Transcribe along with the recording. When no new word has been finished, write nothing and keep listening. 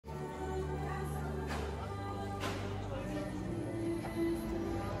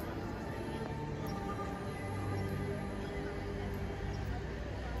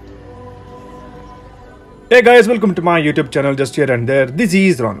Hey guys, welcome to my YouTube channel Just Here and There. This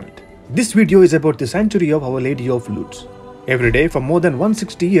is Ronald. This video is about the Sanctuary of Our Lady of Lourdes. Every day for more than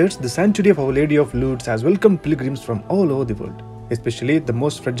 160 years, the Sanctuary of Our Lady of Lourdes has welcomed pilgrims from all over the world, especially the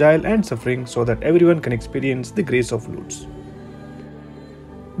most fragile and suffering, so that everyone can experience the grace of Lourdes.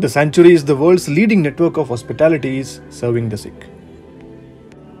 The Sanctuary is the world's leading network of hospitalities serving the sick.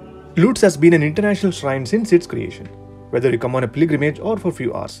 Lourdes has been an international shrine since its creation. Whether you come on a pilgrimage or for a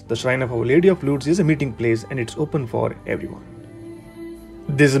few hours, the Shrine of Our Lady of Lourdes is a meeting place and it's open for everyone.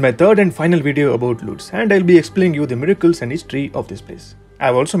 This is my third and final video about Lourdes, and I'll be explaining you the miracles and history of this place.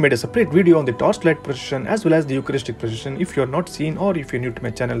 I've also made a separate video on the torchlight procession as well as the Eucharistic procession. If you're not seen or if you're new to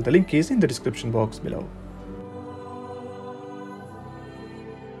my channel, the link is in the description box below.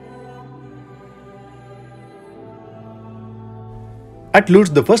 At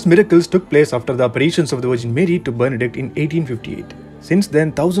Lourdes, the first miracles took place after the apparitions of the Virgin Mary to Benedict in 1858. Since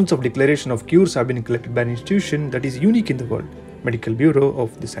then, thousands of declarations of cures have been collected by an institution that is unique in the world, Medical Bureau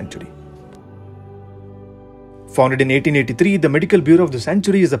of the Sanctuary. Founded in 1883, the Medical Bureau of the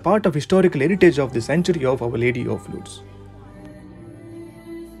Sanctuary is a part of historical heritage of the Sanctuary of Our Lady of Lourdes.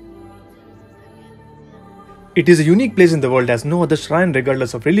 It is a unique place in the world as no other shrine,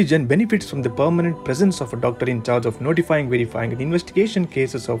 regardless of religion, benefits from the permanent presence of a doctor in charge of notifying, verifying and investigation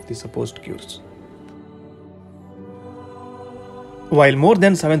cases of the supposed cures. While more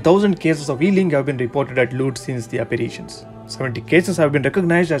than 7,000 cases of healing have been reported at Lourdes since the apparitions, 70 cases have been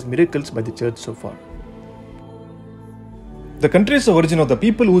recognized as miracles by the Church so far. The countries of origin of the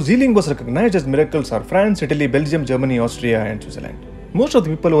people whose healing was recognized as miracles are France, Italy, Belgium, Germany, Austria and Switzerland. Most of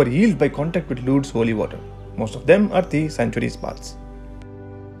the people were healed by contact with Lourdes holy water. Most of them are the sanctuary's baths.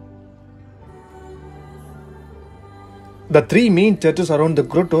 The three main churches around the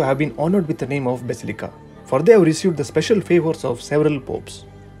grotto have been honored with the name of Basilica, for they have received the special favors of several popes.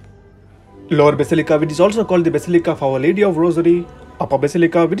 Lower Basilica, which is also called the Basilica of Our Lady of Rosary, Upper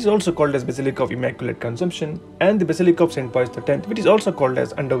Basilica, which is also called as Basilica of Immaculate Conception, and the Basilica of St. Pius X, which is also called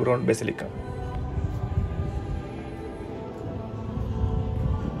as Underground Basilica.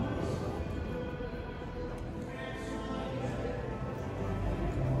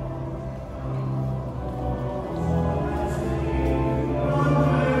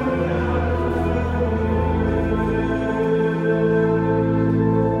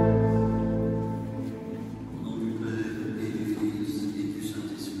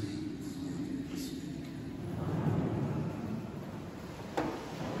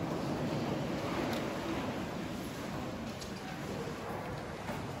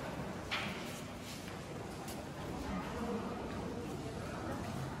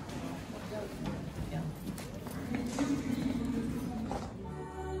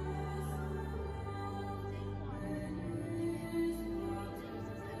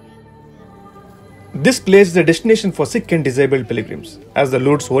 This place is a destination for sick and disabled pilgrims, as the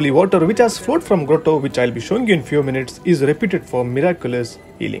Lourdes holy water, which has flowed from grotto, which I'll be showing you in few minutes, is reputed for miraculous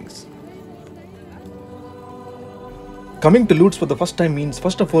healings. Coming to Lourdes for the first time means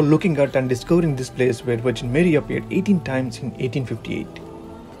first of all looking at and discovering this place where Virgin Mary appeared 18 times in 1858.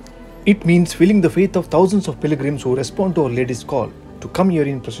 It means feeling the faith of thousands of pilgrims who respond to Our Lady's call to come here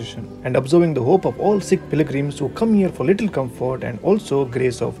in procession, and observing the hope of all sick pilgrims who come here for little comfort and also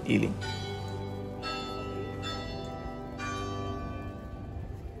grace of healing.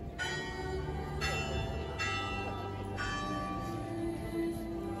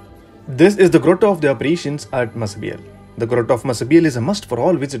 This is the Grotto of the Apparitions at Massabielle. The Grotto of Massabielle is a must for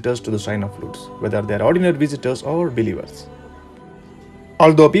all visitors to the Shrine of Lourdes, whether they are ordinary visitors or believers.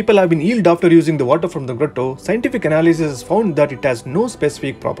 Although people have been healed after using the water from the grotto, scientific analysis has found that it has no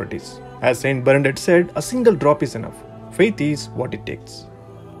specific properties. As Saint Bernadette said, a single drop is enough. Faith is what it takes.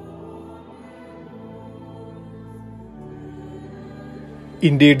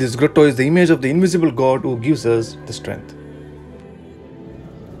 Indeed, this grotto is the image of the invisible God who gives us the strength.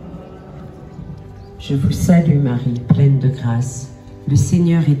 Je vous salue Marie, pleine de grâce. Le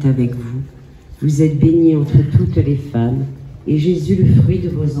Seigneur est avec vous. Vous êtes bénie entre toutes les femmes, et Jésus, le fruit de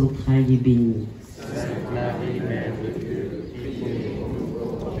vos entrailles, est béni. Sainte Marie, Mère de Dieu, priez pour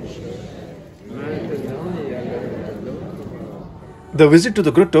nos pécheurs, maintenant et à l'heure de notre mort. The visit to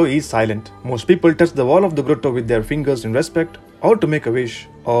the grotto is silent. Most people touch the wall of the grotto with their fingers in respect, or to make a wish,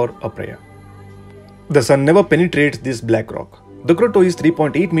 or a prayer. The sun never penetrates this black rock. The grotto is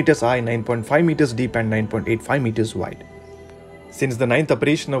 3.8 meters high, 9.5 meters deep and 9.85 meters wide. Since the 9th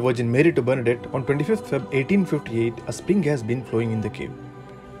apparition of Virgin Mary to Benedict on 25th Feb 1858, a spring has been flowing in the cave.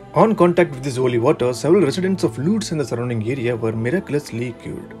 On contact with this holy water, several residents of Lourdes and the surrounding area were miraculously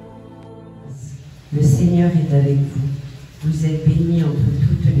cured. Le Seigneur est avec vous. Vous êtes bénie entre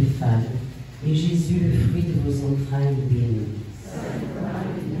toutes les femmes, et Jésus, le fruit de vos entrailles, est béni.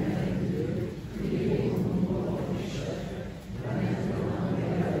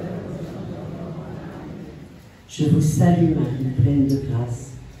 Je vous salue Marie, pleine de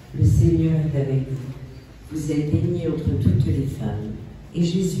grâce. Le Seigneur est avec vous. Vous êtes bénie entre toutes les femmes, et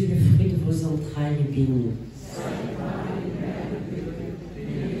Jésus, le fruit de vos entrailles, est béni.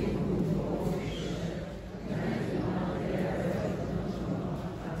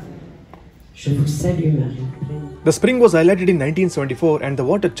 Je vous salue Marie, pleine. The spring was highlighted in 1974 and the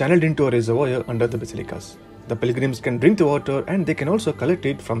water channeled into a reservoir under the basilicas. The pilgrims can drink the water and they can also collect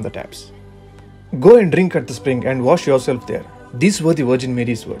it from the taps. Go and drink at the spring and wash yourself there. These were the Virgin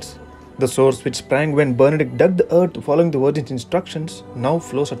Mary's words. The source which sprang when Bernadette dug the earth following the Virgin's instructions now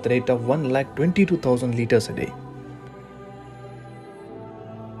flows at the rate of 122,000 litres a day.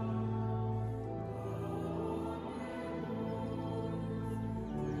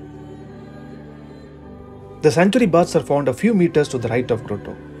 The sanctuary baths are found a few meters to the right of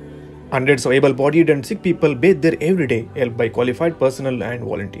grotto. Hundreds of able-bodied and sick people bathe there every day, helped by qualified personnel and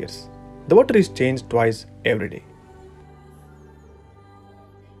volunteers. The water is changed twice every day.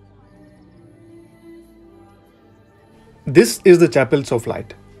 This is the Chapels of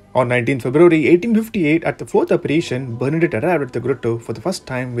Light. On 19 February 1858, at the fourth apparition, Bernadette arrived at the grotto for the first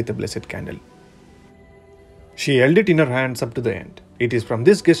time with a blessed candle. She held it in her hands up to the end. It is from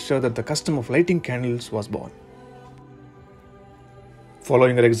this gesture that the custom of lighting candles was born.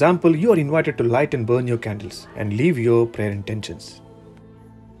 Following her example, you are invited to light and burn your candles and leave your prayer intentions.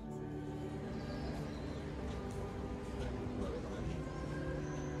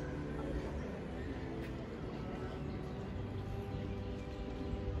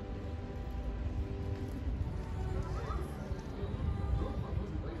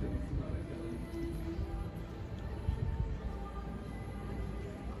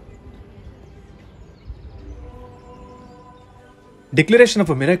 Declaration of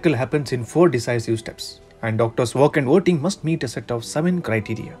a miracle happens in 4 decisive steps, and doctors' work and voting must meet a set of 7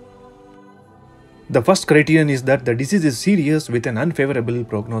 criteria. The first criterion is that the disease is serious with an unfavorable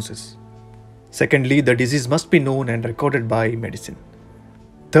prognosis. Secondly, the disease must be known and recorded by medicine.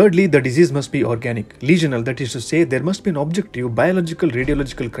 Thirdly, the disease must be organic, lesional, that is to say, there must be an objective, biological,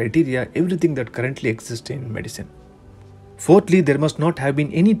 radiological criteria, everything that currently exists in medicine. Fourthly, there must not have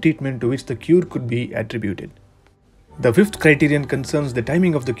been any treatment to which the cure could be attributed. The fifth criterion concerns the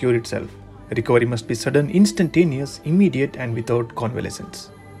timing of the cure itself. Recovery must be sudden, instantaneous, immediate, and without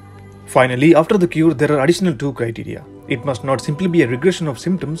convalescence. Finally, after the cure, there are additional 2 criteria. It must not simply be a regression of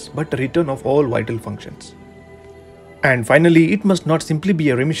symptoms, but a return of all vital functions. And finally, it must not simply be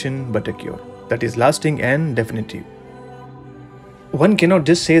a remission, but a cure that is lasting and definitive. One cannot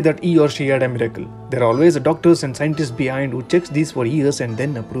just say that he or she had a miracle. There are always doctors and scientists behind who checks these for years and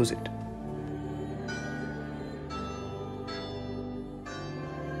then approves it.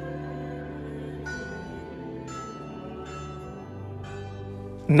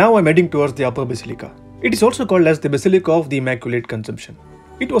 Now I am heading towards the Upper Basilica. It is also called as the Basilica of the Immaculate Conception.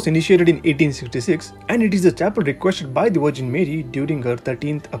 It was initiated in 1866 and it is the chapel requested by the Virgin Mary during her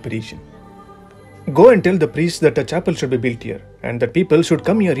 13th apparition. Go and tell the priests that a chapel should be built here and that people should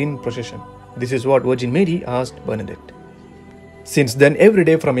come here in procession. This is what Virgin Mary asked Bernadette. Since then, every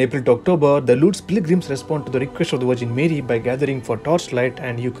day from April to October, the Lourdes pilgrims respond to the request of the Virgin Mary by gathering for torchlight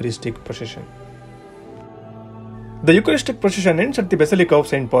and Eucharistic procession. The Eucharistic procession ends at the Basilica of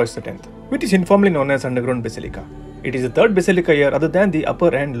St. Pius X, which is informally known as Underground Basilica. It is the third basilica here other than the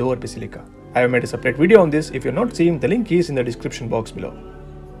Upper and Lower Basilica. I have made a separate video on this. If you have not seen, the link is in the description box below.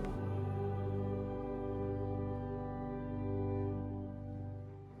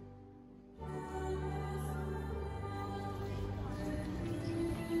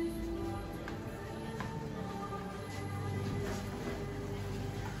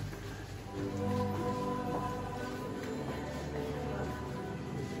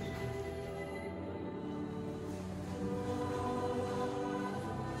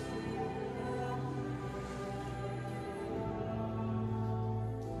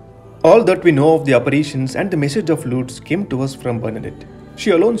 All that we know of the apparitions and the message of Lourdes came to us from Bernadette.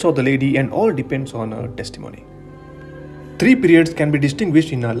 She alone saw the lady and all depends on her testimony. 3 periods can be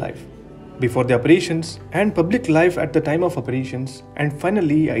distinguished in her life: before the apparitions, and public life at the time of apparitions, and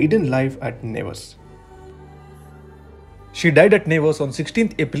finally a hidden life at Nevers. She died at Nevers on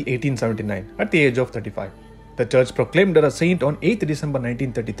 16th April 1879 at the age of 35. The church proclaimed her a saint on 8th December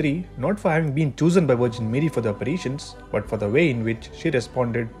 1933, not for having been chosen by Virgin Mary for the apparitions, but for the way in which she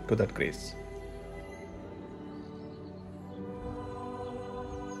responded to that grace.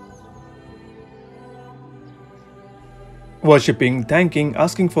 Worshipping, thanking,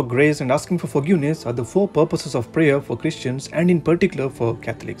 asking for grace, and asking for forgiveness are the four purposes of prayer for Christians and in particular for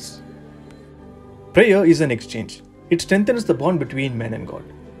Catholics. Prayer is an exchange. It strengthens the bond between man and God.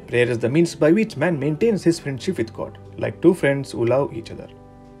 Prayer is the means by which man maintains his friendship with God, like two friends who love each other.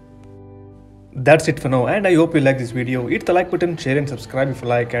 That's it for now, and I hope you like this video. Hit the like button, share and subscribe if you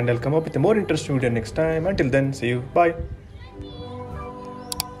like, and I'll come up with a more interesting video next time. Until then, see you. Bye.